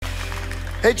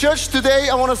Hey church, today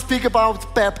I want to speak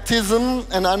about baptism,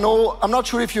 and I'm not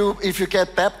sure if you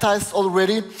get baptized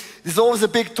already. It's always a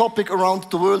big topic around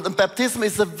the world, and baptism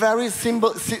is a very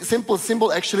simple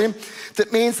symbol actually.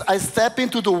 That means I step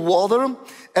into the water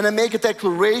and I make a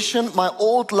declaration, my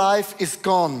old life is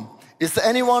gone. Is there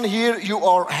anyone here, you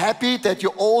are happy that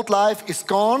your old life is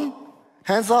gone?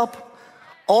 Hands up.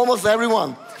 Almost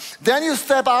everyone. Then you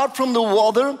step out from the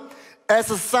water as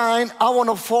a sign, I want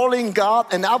to follow in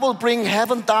God and I will bring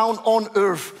heaven down on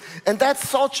earth. And that's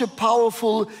such a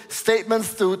powerful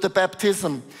statement to the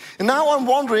baptism. And now I'm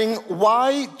wondering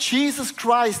why Jesus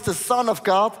Christ, the Son of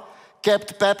God,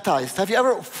 kept baptized. Have you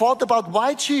ever thought about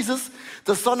why Jesus,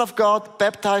 the Son of God,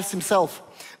 baptized himself?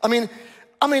 I mean,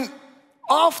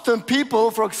 often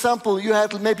people, for example, you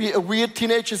had maybe a weird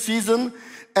teenager season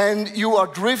and you are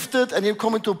drifted and you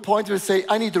come into a point where you say,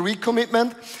 I need a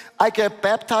recommitment. I get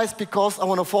baptized because I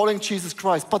want to follow Jesus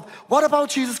Christ. But what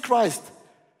about Jesus Christ?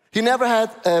 He never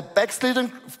had a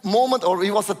backslidden moment, or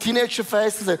he was a teenager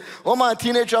phase. He said, oh, my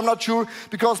teenager, I'm not sure,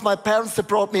 because my parents, they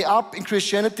brought me up in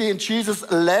Christianity, and Jesus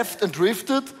left and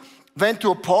drifted, went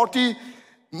to a party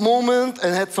moment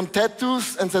and had some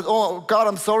tattoos and said, oh, God,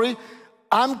 I'm sorry,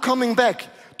 I'm coming back.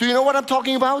 Do you know what I'm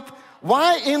talking about?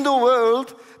 Why in the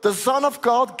world the Son of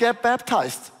God get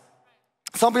baptized?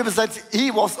 Some people said he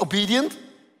was obedient.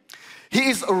 He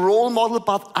is a role model,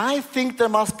 but I think there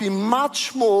must be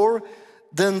much more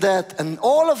than that. And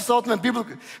all of a sudden,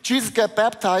 when Jesus get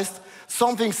baptized,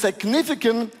 something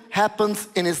significant happens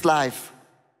in his life.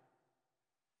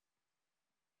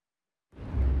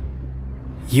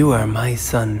 You are my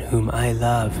Son whom I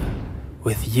love.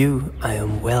 With you I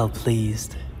am well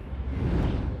pleased.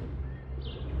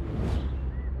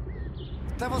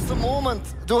 There was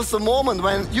the moment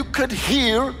when you could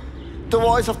hear the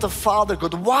voice of the Father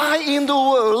God. Why in the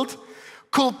world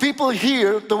could people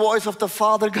hear the voice of the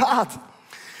Father God?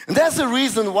 And that's the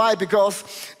reason why, because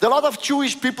a lot of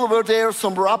Jewish people were there,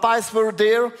 some rabbis were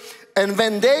there, and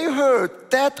when they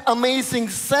heard that amazing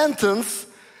sentence,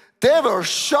 they were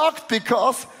shocked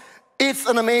because it's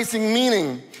an amazing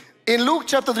meaning. In Luke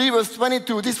chapter 3 verse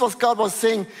 22, this was God was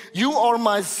saying, you are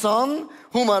my Son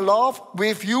whom I love,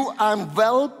 with you I'm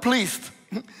well pleased.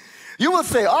 You will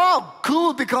say, oh,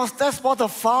 cool, because that's what a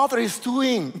father is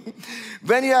doing.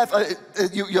 When you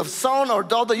have son or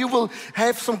daughter, you will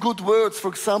have some good words, for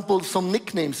example, some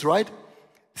nicknames, right?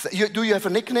 Do you have a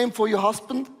nickname for your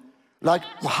husband? Like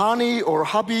honey or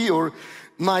hubby or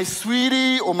my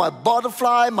sweetie or my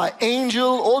butterfly, my angel,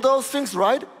 all those things,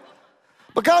 right?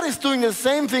 But God is doing the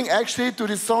same thing actually to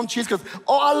his son Jesus.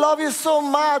 Oh, I love you so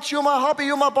much, you're my hubby,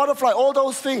 you're my butterfly, all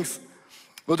those things.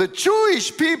 But the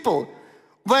Jewish people,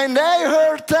 when they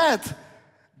heard that,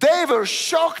 they were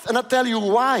shocked, and I'll tell you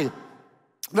why.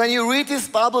 When you read this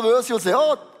Bible verse, you'll say,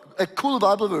 oh, a cool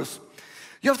Bible verse.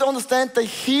 You have to understand the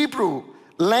Hebrew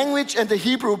language and the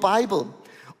Hebrew Bible.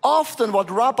 Often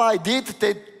what rabbi did,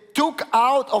 they took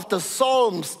out of the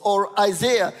Psalms or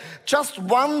Isaiah just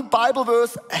one Bible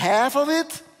verse, half of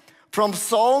it from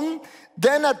Psalm,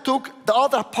 then I took the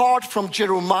other part from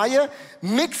Jeremiah,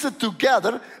 mixed it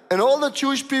together, and all the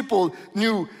Jewish people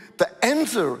knew the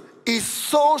answer is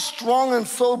so strong and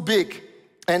so big.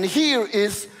 And here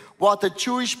is what the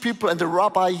Jewish people and the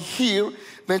rabbi hear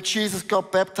when Jesus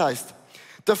got baptized.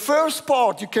 The first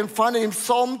part you can find in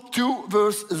Psalm 2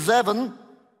 verse 7.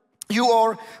 You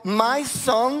are my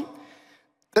son.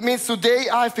 That means today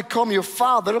I've become your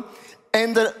father.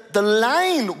 And the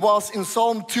line was in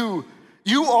Psalm 2.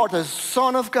 You are the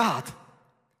Son of God.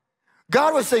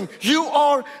 God was saying, you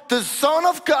are the Son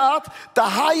of God, the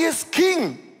highest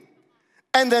King.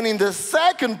 And then in the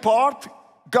second part,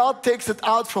 God takes it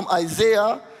out from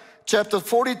Isaiah chapter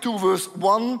 42 verse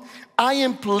 1. I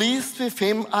am pleased with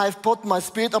him, I have put my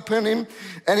spirit upon him,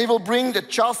 and he will bring the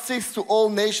justice to all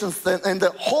nations. And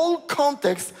the whole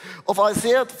context of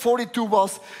Isaiah 42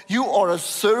 was, you are a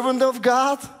servant of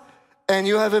God and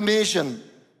you have a mission.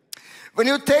 When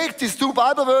you take these two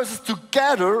Bible verses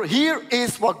together, here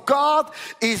is what God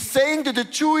is saying to the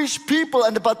Jewish people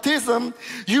and the baptism.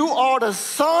 You are the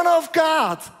Son of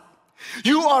God.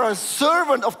 You are a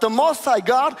servant of the Most High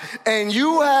God, and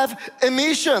you have a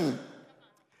mission.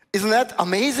 Isn't that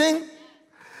amazing?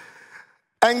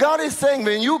 And God is saying,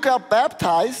 when you got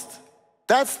baptized,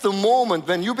 that's the moment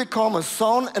when you become a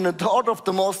son and a daughter of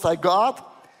the Most High God.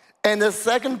 And the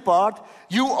second part,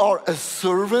 you are a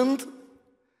servant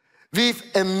with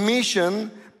a mission,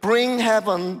 bring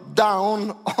heaven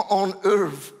down on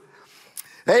earth.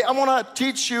 Hey, I want to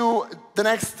teach you the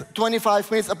next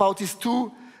 25 minutes about these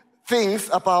two things,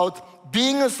 about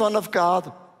being a son of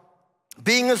God,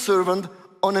 being a servant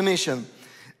on a mission.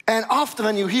 And after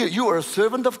when you hear you are a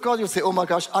servant of God, you say, oh my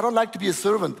gosh, I don't like to be a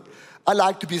servant. I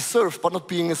like to be served, but not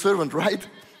being a servant, right?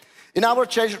 In our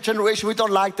generation, we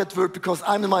don't like that word because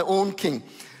I'm my own king.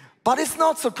 But it's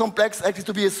not so complex actually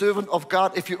to be a servant of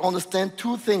God if you understand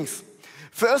two things.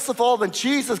 First of all, when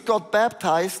Jesus got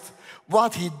baptized,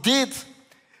 what he did,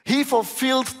 he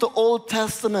fulfilled the Old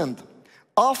Testament.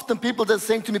 Often people that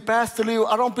saying to me, Pastor Leo,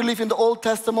 I don't believe in the Old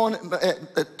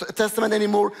Testament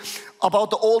anymore,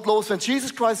 about the old laws. When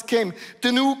Jesus Christ came,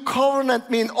 the new covenant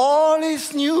means all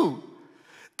is new.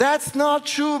 That's not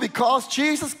true, because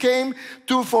Jesus came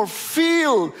to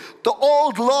fulfill the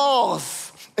old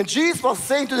laws. And Jesus was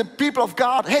saying to the people of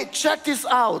God, hey, check this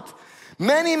out.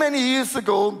 Many, many years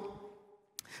ago,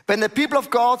 when the people of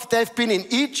God, they've been in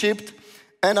Egypt,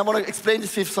 and I want to explain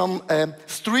this with some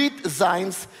street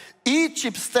signs.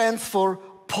 Egypt stands for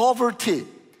poverty.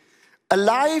 A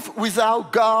life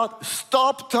without God,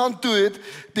 stop, don't do it,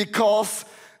 because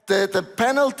the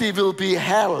penalty will be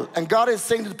hell. And God is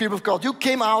saying to the people of God, you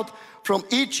came out from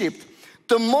Egypt.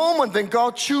 The moment when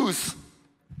God chose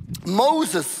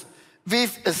Moses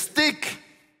with a stick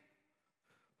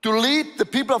to lead the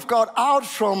people of God out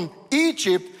from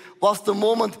Egypt was the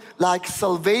moment like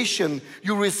salvation.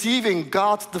 You're receiving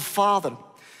God the Father.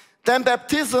 Then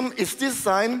baptism is this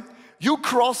sign. You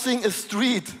crossing a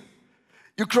street.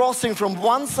 You're crossing from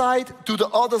one side to the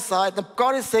other side. And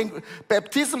God is saying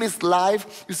baptism is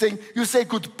life. You say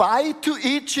goodbye to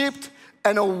Egypt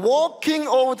and are walking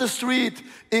over the street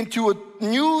into a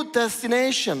new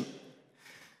destination.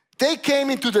 They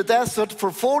came into the desert for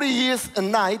 40 years a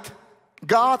night.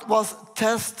 God was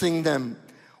testing them.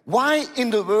 Why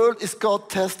in the world is God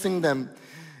testing them?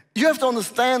 You have to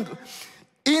understand,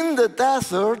 in the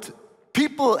desert,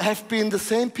 people have been the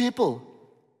same people.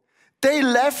 They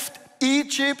left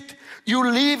Egypt,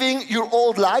 you're leaving your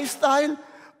old lifestyle,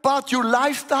 but your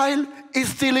lifestyle is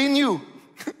still in you.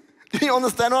 Do you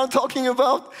understand what I'm talking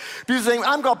about? People saying,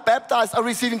 I got baptized, I'm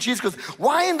receiving Jesus. Because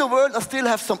why in the world I still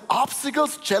have some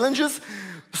obstacles, challenges,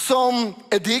 some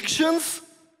addictions?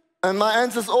 And my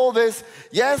answer is always,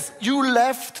 yes, you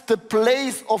left the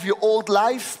place of your old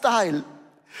lifestyle.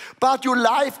 But your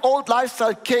old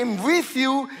lifestyle came with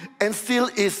you and still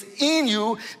is in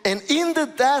you. And in the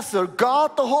desert,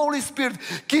 God, the Holy Spirit,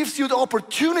 gives you the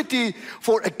opportunity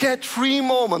for a get-free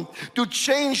moment, to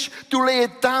change, to lay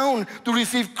it down, to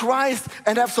receive Christ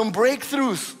and have some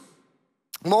breakthroughs.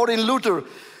 Martin Luther,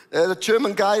 the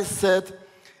German guy, said,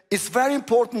 it's very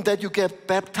important that you get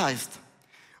baptized.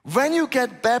 When you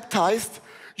get baptized,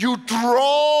 you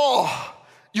draw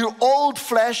your old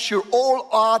flesh, your old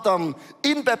Adam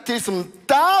in baptism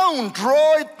down,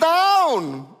 draw it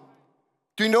down.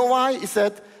 Do you know why? He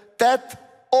said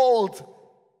that old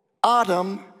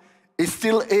Adam is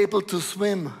still able to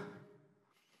swim.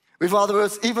 With other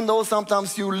words, even though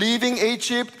sometimes you're leaving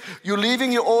Egypt, you're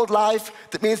leaving your old life,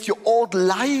 that means your old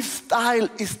lifestyle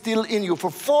is still in you.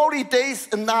 For 40 days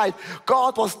a night,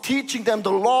 God was teaching them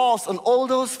the laws and all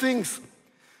those things.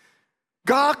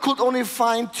 God could only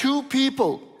find two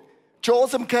people,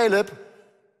 Joseph and Caleb.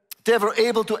 They were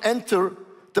able to enter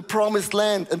the promised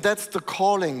land, and that's the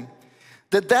calling.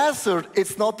 The desert,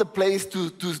 it's not the place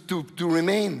to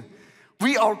remain.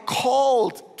 We are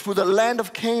called to the land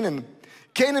of Canaan.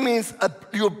 Canaan means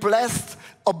you're blessed,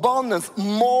 abundance,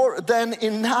 more than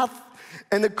enough.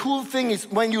 And the cool thing is,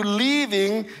 when you're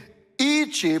leaving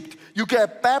Egypt, you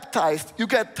get baptized, you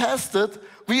get tested.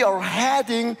 We are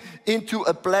heading into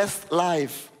a blessed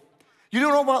life. You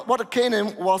don't know what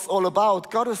Canaan was all about.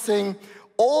 God is saying,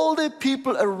 all the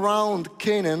people around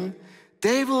Canaan,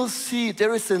 they will see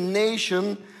there is a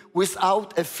nation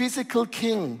without a physical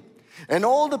king. And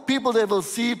all the people, they will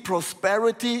see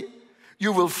prosperity.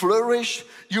 You will flourish,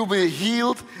 you will be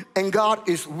healed, and God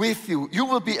is with you. You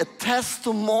will be a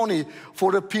testimony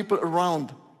for the people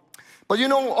around. But you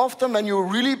know, often when you're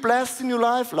really blessed in your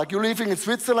life, like you're living in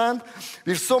Switzerland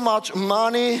with so much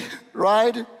money,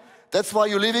 right? That's why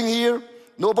you're living here.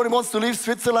 Nobody wants to leave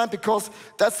Switzerland because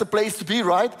that's the place to be,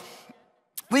 right?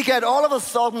 We get all of a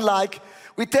sudden, like,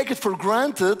 we take it for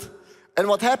granted. And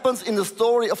what happens in the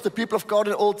story of the people of God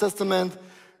in the Old Testament,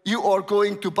 you are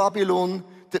going to Babylon.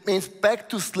 That means back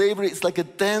to slavery. It's like a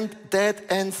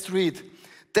dead-end street.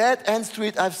 Dead-end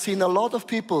street, I've seen a lot of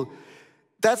people.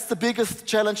 That's the biggest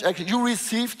challenge actually. You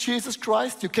receive Jesus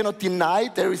Christ. You cannot deny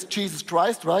there is Jesus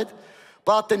Christ, right?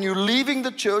 But then you're leaving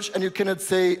the church and you cannot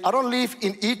say, I don't live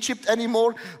in Egypt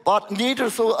anymore, but neither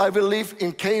so I will live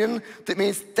in Canaan. That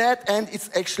means dead end, it's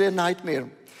actually a nightmare.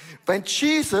 When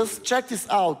Jesus, check this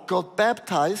out, got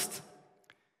baptized,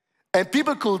 and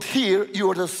people could hear, you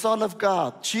are the Son of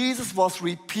God. Jesus was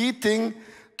repeating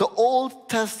the Old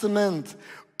Testament.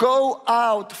 go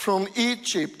out from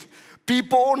Egypt, be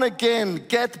born again,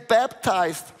 get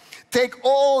baptized, take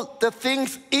all the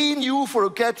things in you for a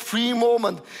get-free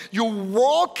moment. You're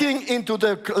walking into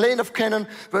the land of Canaan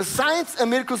where signs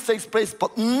and miracles take place,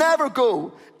 but never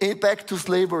go back to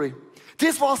slavery.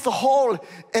 This was the whole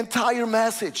entire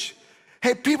message.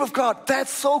 Hey, people of God,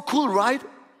 that's so cool, right?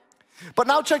 But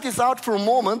now check this out for a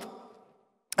moment.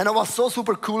 And it was so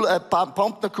super cool,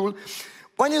 pumped and cool.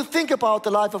 When you think about the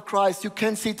life of Christ, you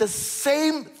can see the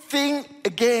same thing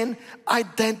again,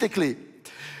 identically.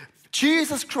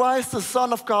 Jesus Christ, the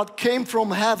Son of God, came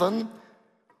from heaven,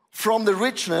 from the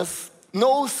richness,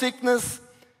 no sickness,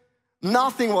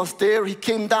 nothing was there. He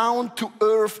came down to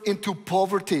earth into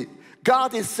poverty.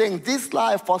 God is saying this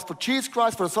life was for Jesus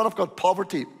Christ, for the Son of God,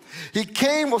 poverty. He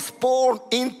came, was born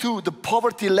into the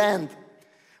poverty land.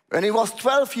 When he was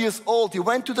 12 years old, he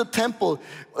went to the temple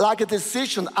like a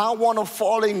decision, I want to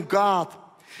follow in God.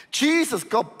 Jesus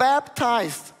got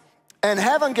baptized and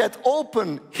heaven get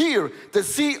open. Here, the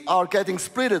sea are getting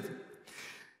splitted.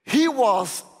 He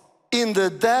was in the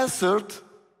desert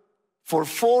for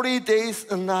 40 days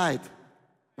and night.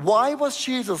 Why was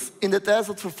Jesus in the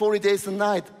desert for 40 days and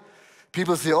night?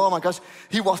 People say, oh my gosh,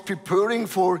 he was preparing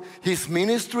for his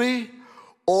ministry.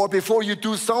 Or before you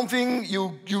do something,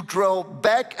 you draw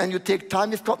back and you take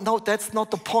time with God. No, that's not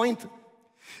the point.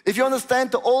 If you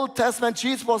understand the Old Testament,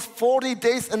 Jesus was 40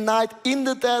 days and night in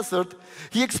the desert.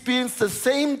 He experienced the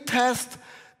same test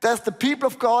that the people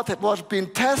of God had was being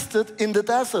tested in the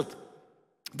desert.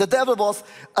 The devil was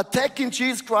attacking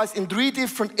Jesus Christ in 3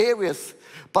 different areas.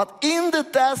 But in the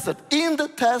desert, in the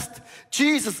test,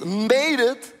 Jesus made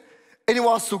it. And he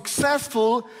was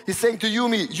successful. He's saying to you,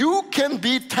 me, you can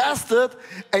be tested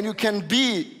and you can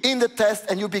be in the test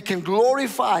and you become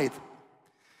glorified.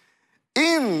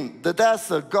 In the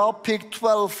desert, God picked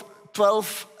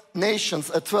 12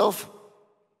 nations, 12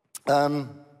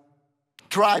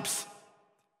 tribes.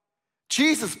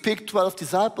 Jesus picked 12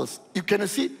 disciples. You can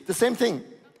see the same thing.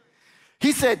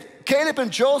 He said, Caleb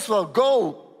and Joshua,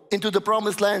 go into the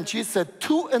promised land. Jesus said,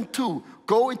 2 and 2,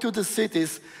 go into the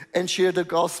cities and share the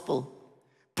gospel.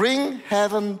 Bring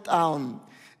heaven down.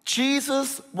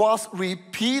 Jesus was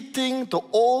repeating the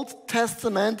Old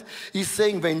Testament. He's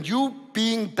saying, when you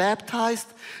being baptized,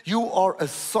 you are a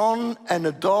son and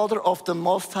a daughter of the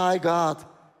Most High God.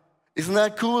 Isn't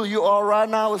that cool? You are right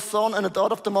now a son and a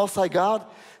daughter of the Most High God.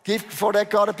 Give for that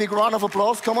God a big round of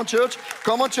applause. Come on, church.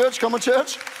 Come on, church. Come on,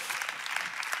 church.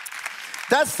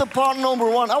 That's the part number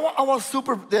one. I was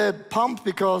super pumped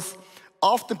because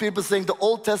often people saying the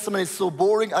Old Testament is so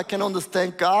boring, I can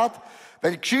understand God.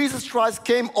 When Jesus Christ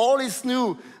came, all is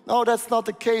new. No, that's not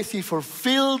the case. He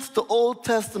fulfilled the Old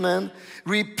Testament,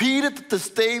 repeated the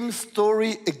same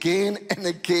story again and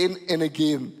again and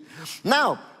again.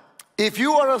 Now, if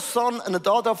you are a son and a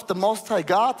daughter of the Most High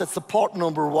God, that's the part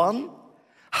number one.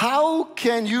 How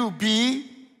can you be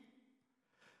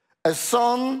a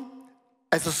son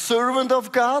as a servant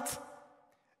of God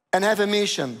and have a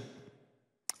mission?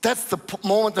 That's the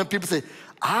moment when people say,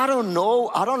 I don't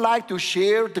know, I don't like to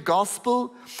share the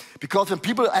gospel because when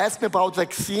people ask me about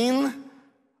vaccine,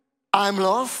 I'm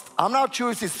lost. I'm not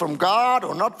sure if it's from God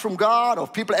or not from God. Or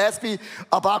people ask me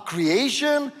about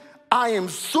creation, I am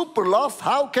super lost.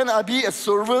 How can I be a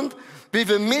servant with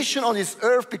a mission on this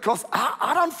earth because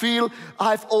I don't feel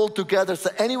I have all together. So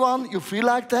anyone, you feel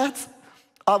like that?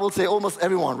 I will say almost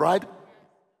everyone, right?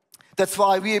 That's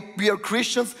why we are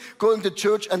Christians going to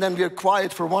church and then we are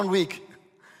quiet for 1 week,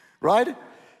 right?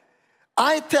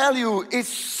 I tell you, it's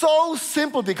so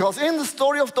simple because in the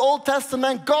story of the Old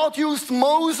Testament, God used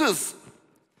Moses.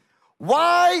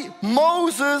 Why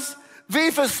Moses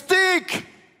with a stick?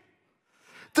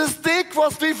 The stick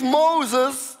was with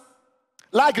Moses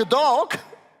like a dog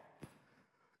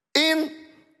in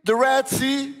the Red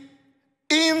Sea,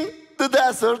 in the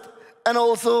desert, and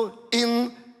also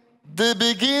in the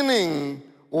beginning.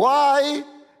 Why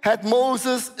had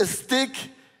Moses a stick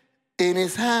in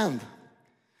his hand?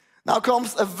 Now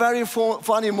comes a very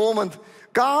funny moment.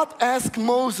 God asked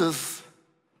Moses,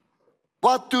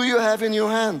 what do you have in your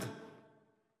hand?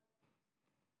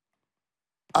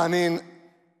 I mean,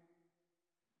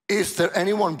 is there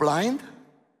anyone blind?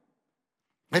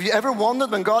 Have you ever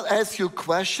wondered when God asks you a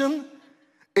question,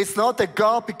 it's not that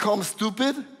God becomes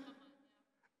stupid.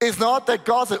 It's not that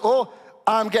God says, oh,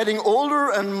 I'm getting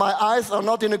older and my eyes are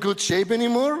not in a good shape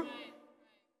anymore.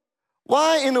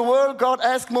 Why in the world God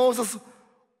asked Moses,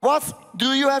 what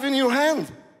do you have in your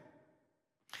hand?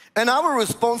 And our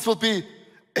response will be,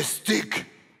 a stick.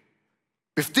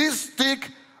 With this stick,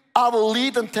 I will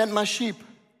lead and tend my sheep.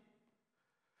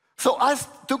 So I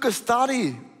took a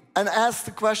study and asked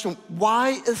the question,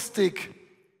 why a stick?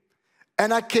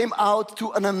 And I came out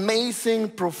to an amazing,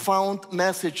 profound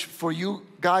message for you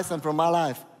guys and for my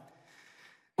life.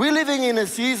 We're living in a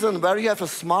season where you have a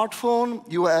smartphone,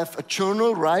 you have a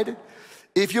journal, right?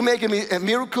 If you make a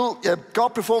miracle, God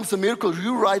performs a miracle,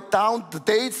 you write down the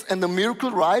dates and the miracle,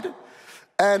 right?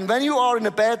 And when you are in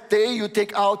a bad day, you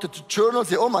take out the journal and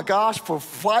say, oh my gosh, for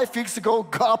 5 weeks ago,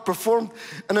 God performed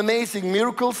an amazing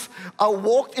miracles. I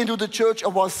walked into the church, I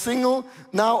was single,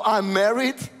 now I'm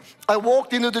married. I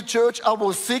walked into the church, I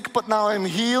was sick, but now I'm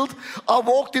healed. I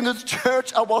walked into the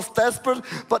church, I was desperate,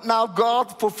 but now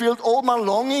God fulfilled all my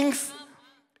longings.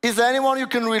 Is there anyone you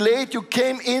can relate? You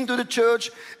came into the church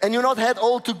and you're not had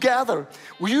all together.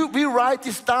 We write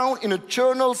this down in a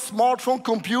journal, smartphone,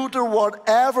 computer,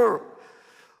 whatever.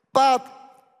 But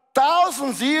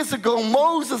thousands of years ago,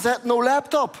 Moses had no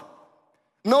laptop,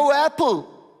 no Apple,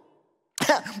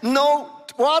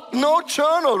 no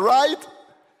journal, right?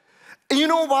 And you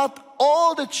know what?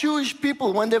 All the Jewish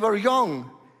people, when they were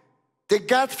young, they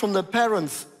got from their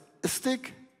parents a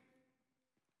stick.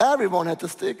 Everyone had a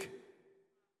stick.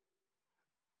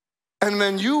 And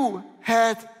when you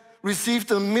had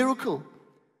received a miracle,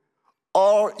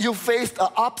 or you faced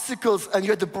obstacles and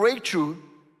you had a breakthrough,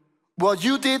 what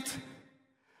you did,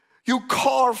 you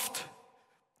carved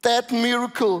that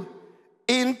miracle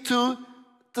into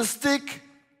the stick.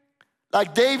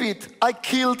 Like David, I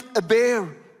killed a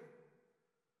bear.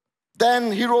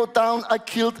 Then he wrote down, I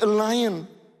killed a lion.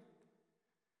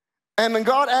 And when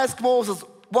God asked Moses,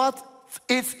 what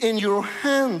is in your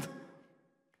hand?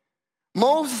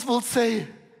 Moses will say,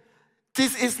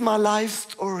 this is my life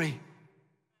story.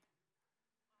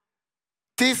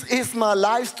 This is my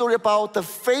life story about the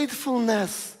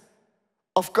faithfulness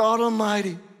of God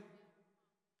Almighty.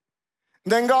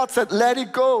 Then God said, let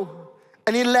it go.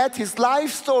 And he let his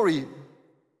life story,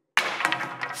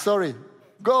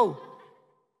 go.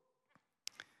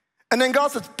 And then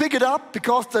God said, pick it up,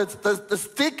 because the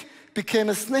stick became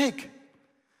a snake.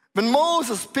 When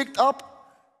Moses picked up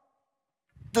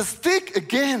the stick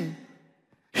again,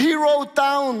 he wrote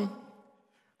down,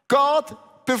 God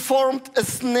performed a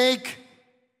snake.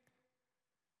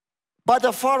 By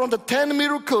the far on the 10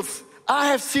 miracles, I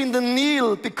have seen the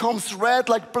Nile becomes red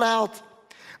like blood.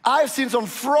 I have seen some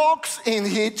frogs in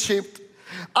Egypt.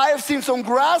 I have seen some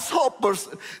grasshoppers.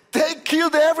 They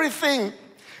killed everything.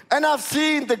 And I've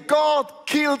seen that God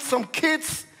killed some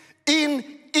kids in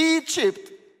Egypt.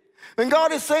 When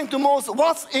God is saying to Moses,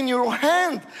 what's in your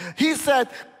hand? He said,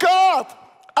 God,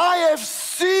 I have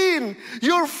seen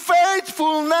your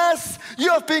faithfulness. You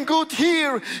have been good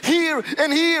here, here,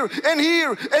 and here, and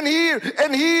here, and here,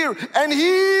 and here, and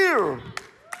here.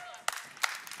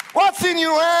 What's in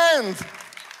your hand?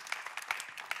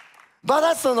 But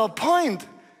that's not the point.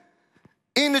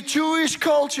 In the Jewish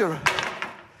culture,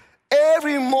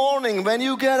 every morning when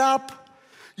you get up,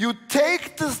 you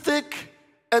take the stick,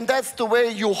 and that's the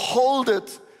way you hold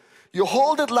it. You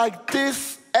hold it like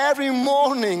this every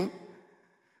morning.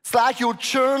 It's like your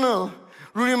journal.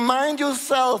 Remind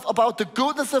yourself about the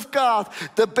goodness of God,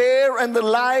 the bear and the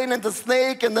lion and the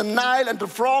snake and the Nile and the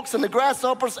frogs and the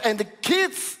grasshoppers and the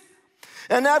kids.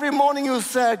 And every morning you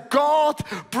say, God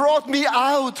brought me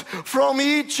out from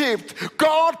Egypt.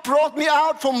 God brought me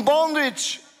out from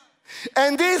bondage.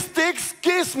 And this stick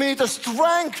gives me the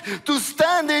strength to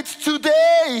stand it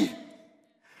today,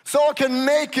 so I can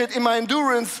make it in my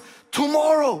endurance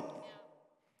tomorrow.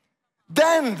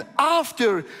 Then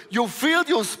after you fill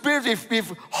your spirit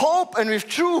with hope and with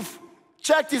truth,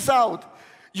 check this out.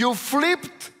 You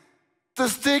flipped the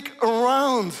stick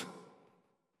around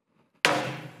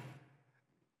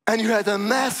and you had a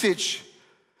message.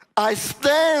 I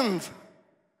stand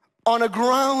on a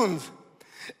ground,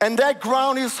 and that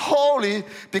ground is holy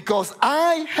because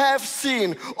I have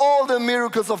seen all the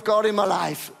miracles of God in my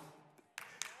life.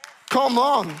 Come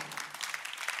on.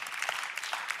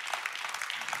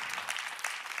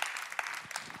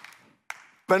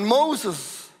 When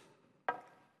Moses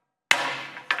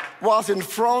was in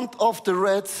front of the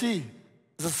Red Sea,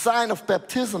 as a sign of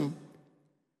baptism,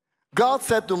 God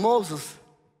said to Moses,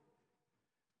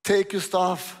 take your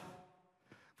staff.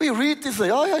 We read this,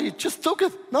 like, oh yeah, you just took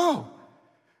it. No.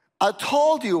 I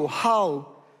told you how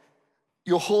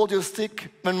you hold your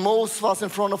stick when Moses was in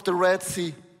front of the Red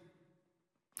Sea.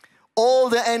 All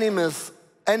the enemies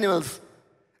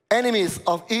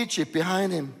of Egypt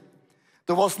behind him.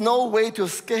 There was no way to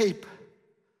escape.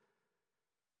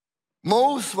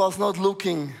 Moses was not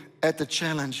looking at the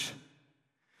challenge.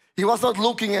 He was not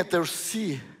looking at the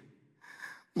sea.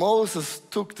 Moses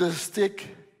took the stick.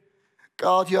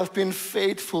 God, you have been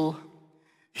faithful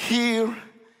here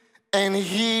and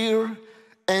here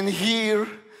and here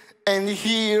and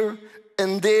here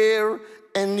and there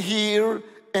and here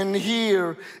and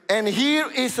here. And here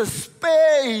is a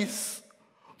space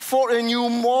for a new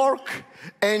mark,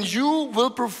 and you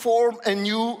will perform a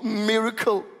new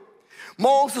miracle.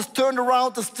 Moses turned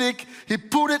around the stick, he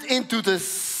put it into the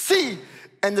sea,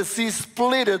 and the sea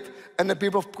split it, and the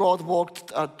people of God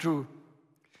walked through.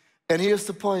 And here's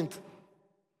the point.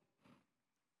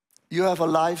 You have a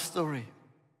life story.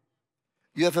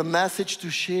 You have a message to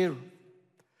share.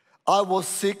 I was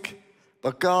sick,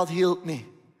 but God healed me.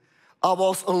 I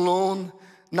was alone,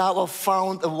 now I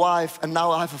found a wife, and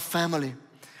now I have a family.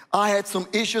 I had some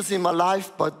issues in my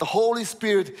life, but the Holy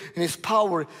Spirit, in His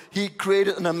power, He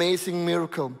created an amazing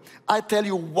miracle. I tell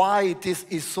you why this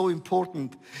is so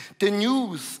important. The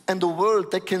news and the world,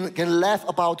 they can laugh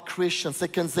about Christians. They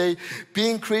can say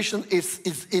being Christian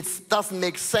doesn't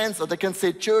make sense, or they can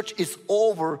say church is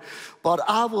over. But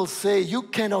I will say you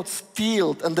cannot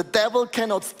steal, and the devil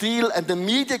cannot steal, and the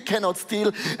media cannot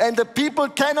steal, and the people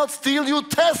cannot steal your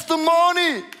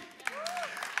testimony.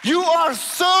 You are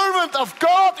servant of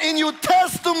God in your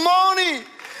testimony.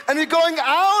 And we're going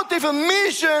out with a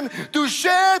mission to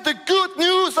share the good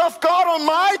news of God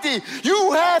Almighty.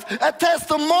 You have a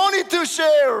testimony to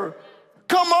share.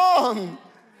 Come on.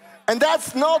 And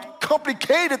that's not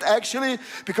complicated actually,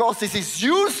 because this is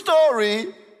your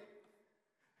story,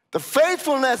 the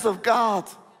faithfulness of God.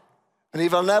 And He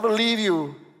will never leave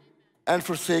you and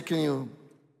forsaken you.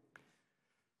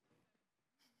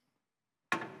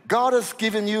 God has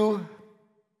given you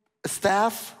a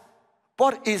staff.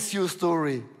 What is your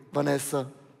story, Vanessa?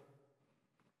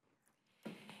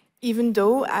 Even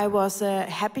though I was a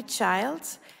happy child,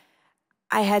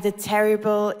 I had a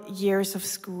terrible years of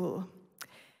school.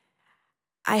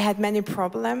 I had many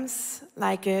problems,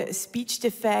 like a speech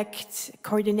defect,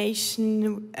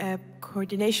 coordination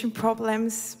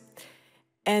problems,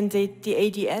 and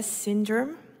the ADS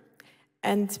syndrome.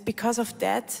 And because of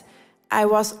that, I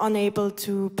was unable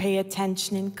to pay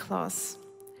attention in class.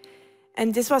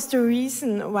 And this was the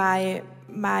reason why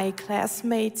my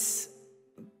classmates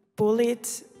bullied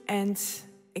and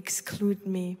excluded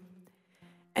me.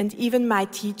 And even my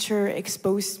teacher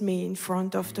exposed me in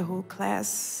front of the whole class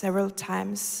several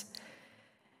times.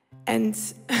 And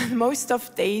most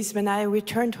of days when I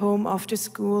returned home after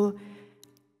school,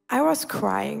 I was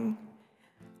crying.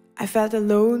 I felt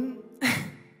alone.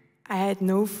 I had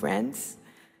no friends.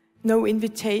 No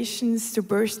invitations to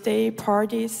birthday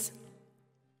parties.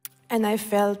 And I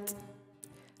felt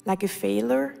like a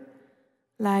failure,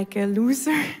 like a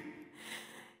loser.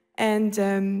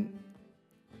 And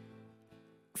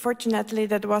fortunately,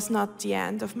 that was not the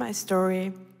end of my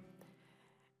story.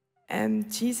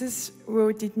 Jesus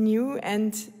wrote it new,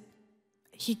 and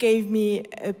He gave me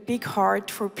a big heart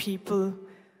for people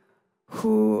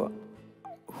who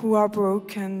are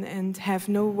broken and have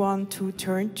no one to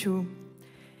turn to.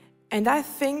 And I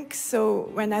think so,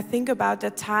 when I think about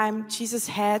that time, Jesus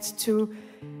had to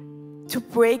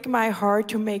break my heart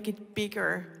to make it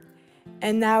bigger.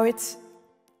 And now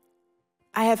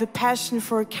I have a passion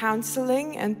for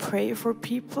counseling and pray for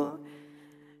people.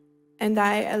 And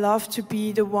I love to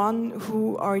be the one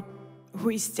who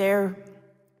is there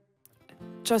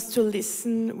just to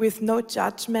listen with no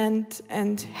judgment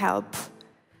and help.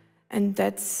 And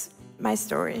that's my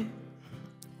story.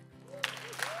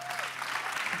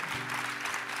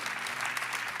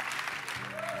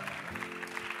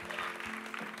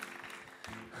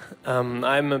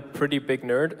 I'm a pretty big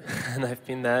nerd, and I've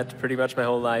been that pretty much my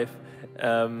whole life.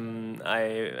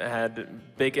 I had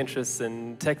big interests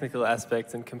in technical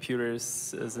aspects and computers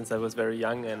since I was very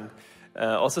young, and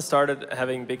also started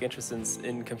having big interests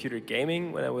in computer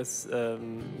gaming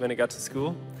when I got to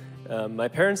school. My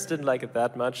parents didn't like it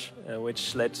that much,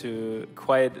 which led to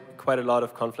quite a lot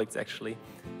of conflicts actually,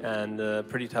 and a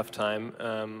pretty tough time.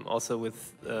 Also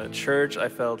with church, I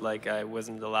felt like I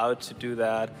wasn't allowed to do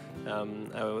that.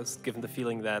 I was given the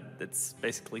feeling that it's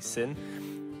basically sin.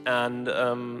 And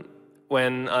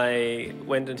when I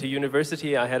went into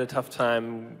university, I had a tough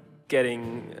time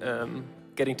getting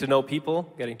to know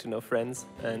people, getting to know friends,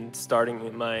 and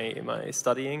starting my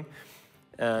studying.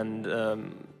 And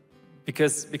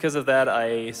because of that,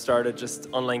 I started just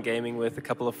online gaming with a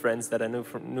couple of friends that I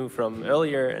knew from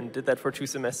earlier, and did that for 2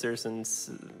 semesters. And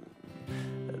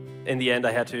in the end,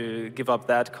 I had to give up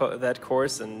that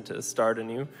course and start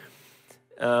anew.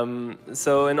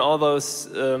 So in all those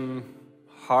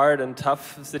hard and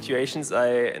tough situations,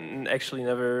 I actually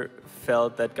never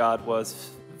felt that God was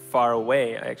far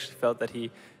away. I actually felt that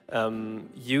He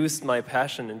used my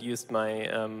passion and used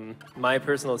my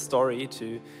personal story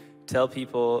to tell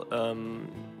people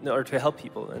or to help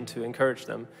people and to encourage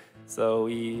them. So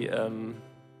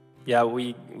yeah,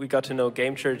 we got to know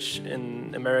Game Church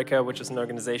in America, which is an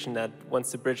organization that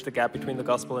wants to bridge the gap between the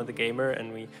gospel and the gamer,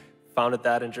 and we founded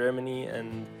that in Germany.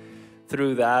 And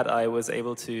through that, I was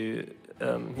able to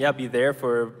be there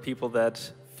for people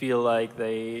that feel like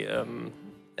they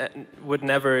would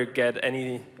never get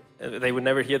any, they would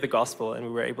never hear the gospel, and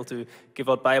we were able to give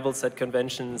out Bibles at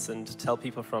conventions and tell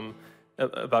people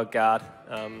about God.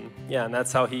 And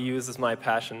that's how He uses my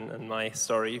passion and my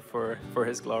story for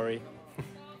His glory.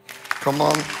 Come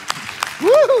on.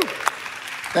 Woo!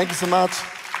 Thank you so much.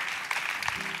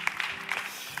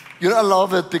 You know, I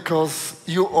love it because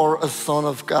you are a son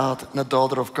of God and a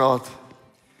daughter of God.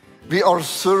 We are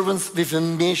servants with a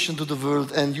mission to the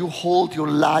world, and you hold your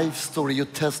life story, your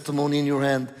testimony in your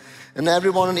hand. And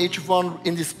everyone and each one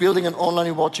in this building and online,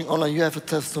 you're watching online, you have a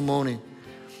testimony.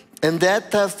 And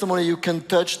that testimony, you can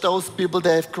touch those people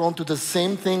that have gone through the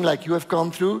same thing like you have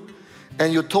gone through.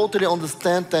 And you totally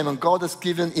understand them, and God has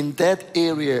given in that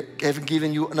area, have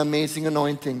given you an amazing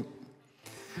anointing.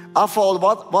 I thought,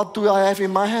 what do I have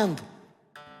in my hand?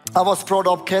 I was brought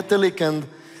up Catholic, and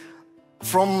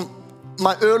from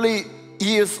my early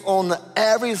years on,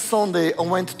 every Sunday I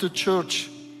went to church.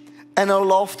 And I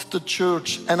loved the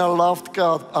church, and I loved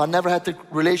God. I never had a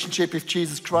relationship with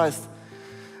Jesus Christ.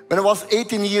 When I was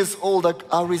 18 years old,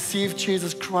 I received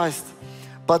Jesus Christ.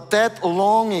 But that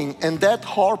longing and that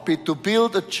heartbeat to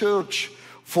build a church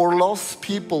for lost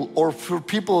people or for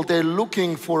people they're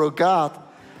looking for a God,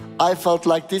 I felt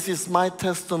like this is my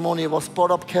testimony. I was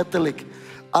brought up Catholic.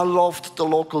 I loved the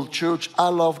local church. I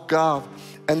love God.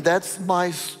 And that's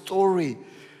my story.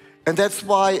 And that's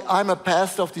why I'm a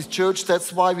pastor of this church.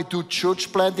 That's why we do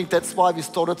church planting. That's why we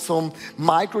started some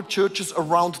micro churches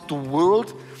around the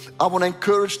world. I want to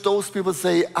encourage those people to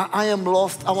say, I am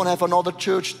lost, I want to have another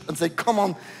church, and say, come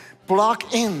on, plug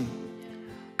in.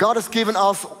 God has given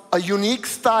us a unique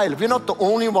style. We're not the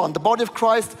only one. The body of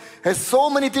Christ has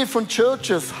so many different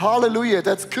churches. Hallelujah,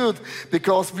 that's good,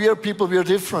 because we are people, we are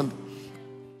different.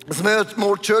 As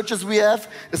more churches we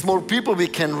have, as more people we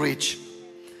can reach.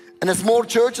 And as more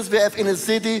churches we have in a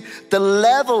city, the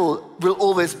level will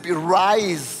always be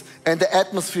rise, and the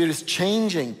atmosphere is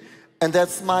changing. And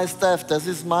that's my stuff, this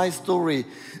is my story.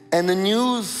 And the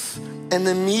news and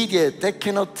the media, they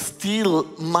cannot steal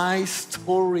my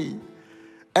story.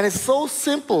 And it's so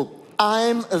simple.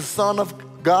 I'm a son of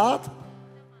God.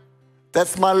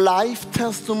 That's my life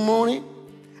testimony.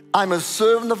 I'm a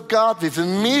servant of God with a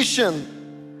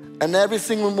mission. And every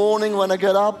single morning when I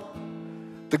get up,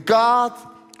 the God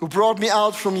who brought me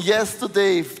out from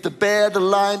yesterday, the bear, the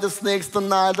lion, the snakes, the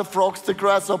Nile, the frogs, the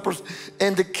grasshoppers,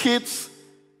 and the kids,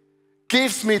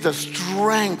 gives me the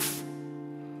strength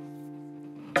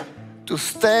to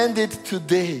stand it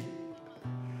today.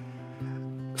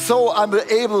 So I'm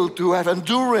able to have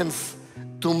endurance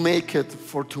to make it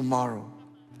for tomorrow.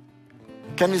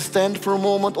 Can we stand for a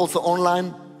moment, also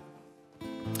online?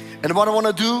 And what I want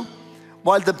to do,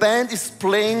 while the band is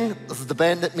playing, the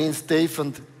band, that means Dave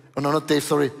and, oh no, not Dave,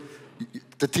 sorry.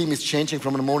 The team is changing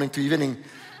from the morning to evening.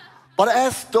 But I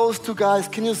asked those two guys,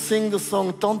 can you sing the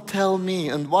song, Don't Tell Me?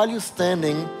 And while you're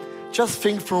standing, just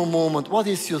think for a moment, what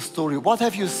is your story? What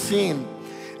have you seen?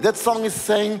 That song is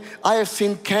saying, I have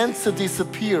seen cancer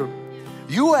disappear.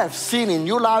 You have seen in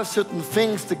your life certain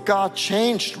things that God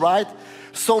changed, right?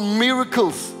 So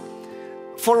miracles.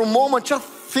 For a moment, just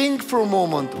think for a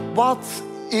moment, what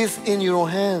is in your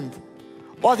hand?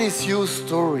 What is your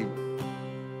story?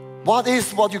 What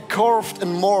is what you carved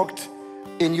and marked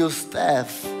in your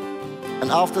staff? And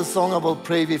after the song, I will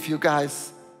pray with you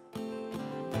guys.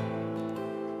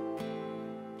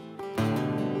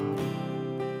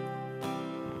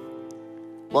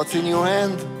 What's in your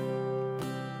hand?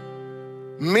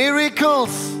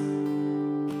 Miracles.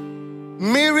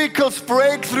 Miracles,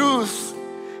 breakthroughs,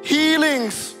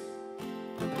 healings,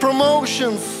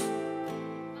 promotions,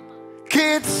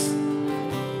 kids,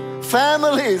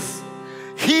 families,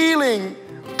 healing,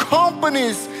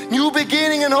 companies, new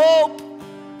beginning and hope.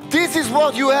 This is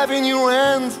what you have in your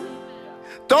hand.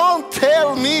 Don't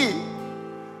tell me.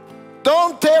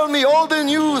 Don't tell me all the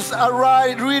news I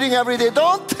reading every day.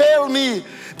 Don't tell me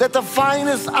that the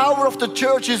finest hour of the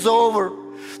church is over.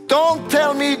 Don't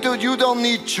tell me that you don't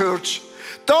need church.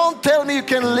 Don't tell me you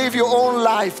can live your own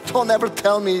life. Don't ever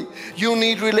tell me you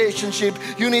need relationship.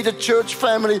 You need a church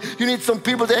family. You need some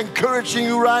people that are encouraging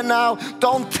you right now.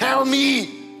 Don't tell me.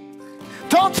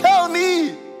 Don't tell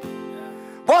me.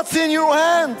 What's in your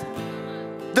hand?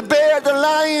 The bear, the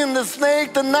lion, the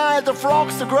snake, the Nile, the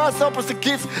frogs, the grasshoppers, the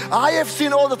kids. I have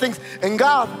seen all the things. And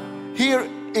God, here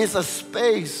is a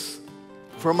space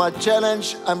for my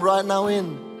challenge I'm right now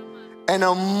in. And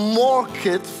I'll mark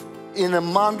it in a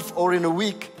month or in a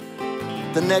week.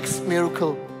 the next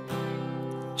miracle.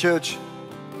 Church,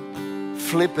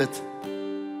 flip it.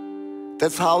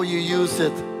 That's how you use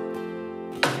it.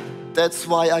 That's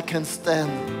why I can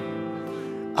stand.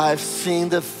 I've seen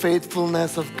the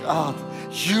faithfulness of God.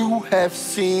 You have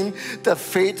seen the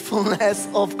faithfulness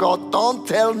of God. Don't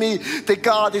tell me that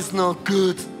God is not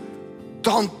good.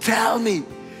 Don't tell me.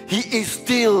 He is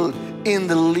still in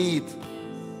the lead.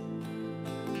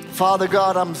 Father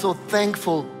God, I'm so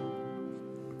thankful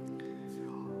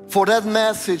for that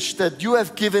message that you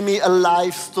have given me a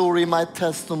life story, my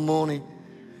testimony.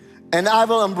 And I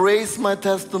will embrace my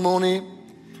testimony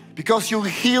because you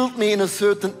healed me in a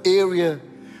certain area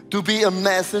to be a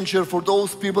messenger for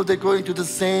those people that are going through the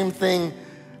same thing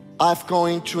I've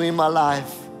going through in my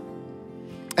life.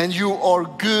 And you are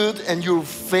good and you're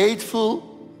faithful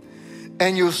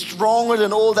and you're stronger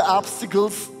than all the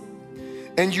obstacles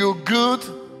and you're good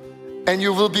and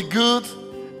you will be good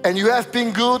and you have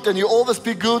been good and you always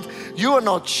be good. You are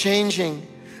not changing.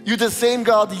 You're the same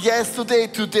God yesterday,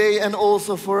 today, and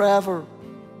also forever.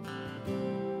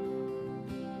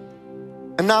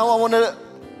 And now I want to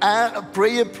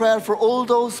pray a prayer for all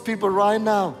those people right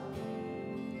now.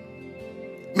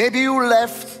 Maybe you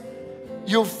left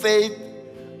your faith,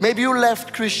 maybe you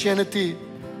left Christianity,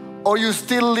 or you're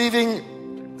still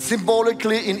living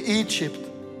symbolically in Egypt.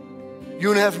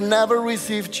 You have never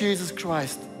received Jesus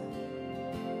Christ.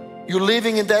 You're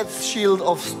living in that shield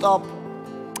of stop.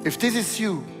 If this is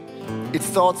you, it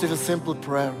starts with a simple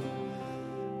prayer.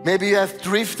 Maybe you have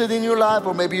drifted in your life,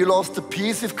 or maybe you lost the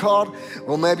peace with God,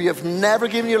 or maybe you have never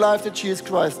given your life to Jesus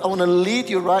Christ. I want to lead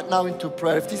you right now into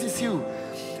prayer. If this is you,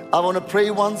 I want to pray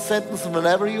one sentence, and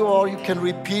whenever you are, you can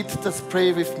repeat this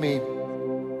prayer with me.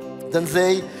 Then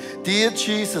say, "Dear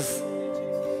Jesus,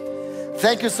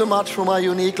 thank you so much for my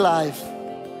unique life.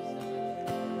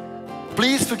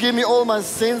 Please forgive me all my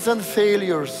sins and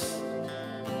failures.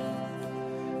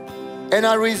 And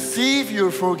I receive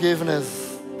your forgiveness.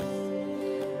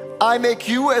 I make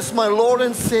you as my Lord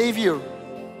and Savior.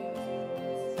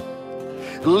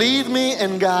 Lead me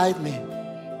and guide me.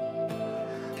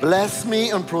 Bless me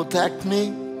and protect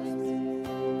me.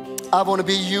 I want to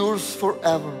be yours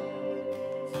forever."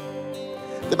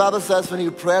 The Bible says when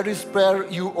you pray this prayer,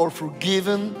 you are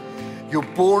forgiven,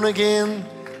 you're born again,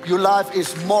 your life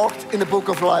is marked in the book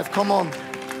of life. Come on.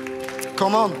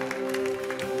 Come on.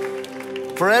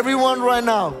 For everyone right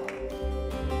now,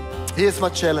 here's my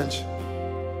challenge.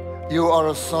 You are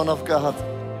a son of God.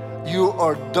 You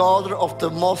are daughter of the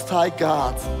Most High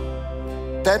God.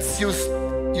 That's your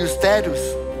status.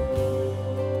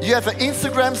 You have an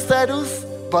Instagram status,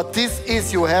 but this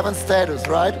is your heaven status,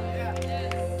 right?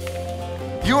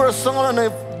 You are a son and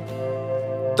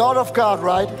a daughter of God,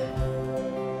 right?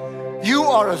 You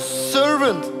are a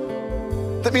servant.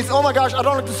 That means, oh my gosh, I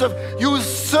don't like to serve. You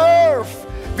serve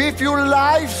with your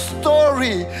life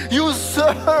story. You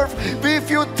serve with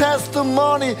your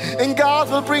testimony, and God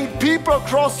will bring people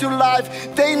across your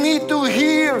life. They need to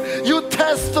hear your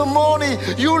testimony,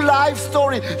 your life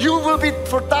story. You will be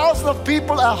for thousands of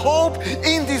people a hope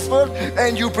in this world,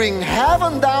 and you bring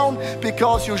heaven down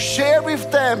because you share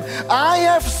with them. I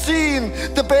have seen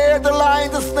the bear, the lion,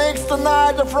 the snakes, the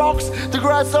knight, the frogs, the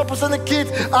grasshoppers, and the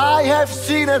kid. I have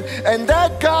seen it, and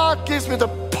that God gives me the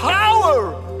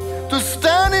power to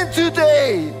stand in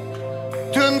today,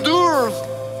 to endure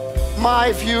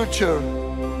my future.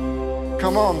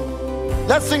 Come on.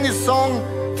 Let's sing this song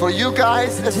for you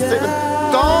guys as a statement.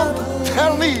 Don't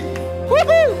tell me.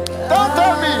 Woohoo! Don't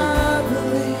tell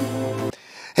me.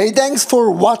 Hey, thanks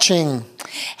for watching.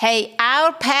 Hey,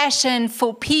 our passion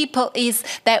for people is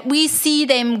that we see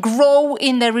them grow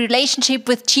in their relationship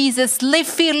with Jesus, live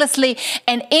fearlessly,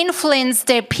 and influence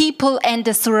their people and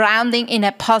the surrounding in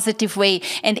a positive way.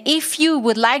 And if you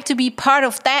would like to be part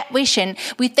of that vision,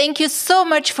 we thank you so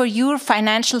much for your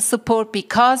financial support,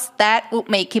 because that would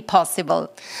make it possible.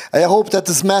 I hope that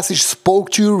this message spoke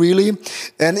to you really.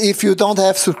 And if you don't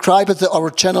have subscribed to our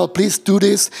channel, please do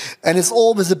this. And it's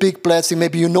always a big blessing.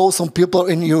 Maybe you know some people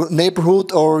in your neighborhood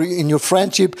or in your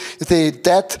friendship,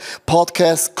 that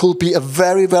podcast could be a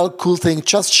very cool thing.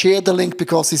 Just share the link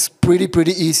because it's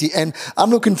pretty easy. And I'm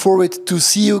looking forward to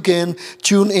see you again.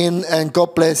 Tune in and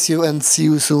God bless you and see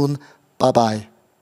you soon. Bye-bye.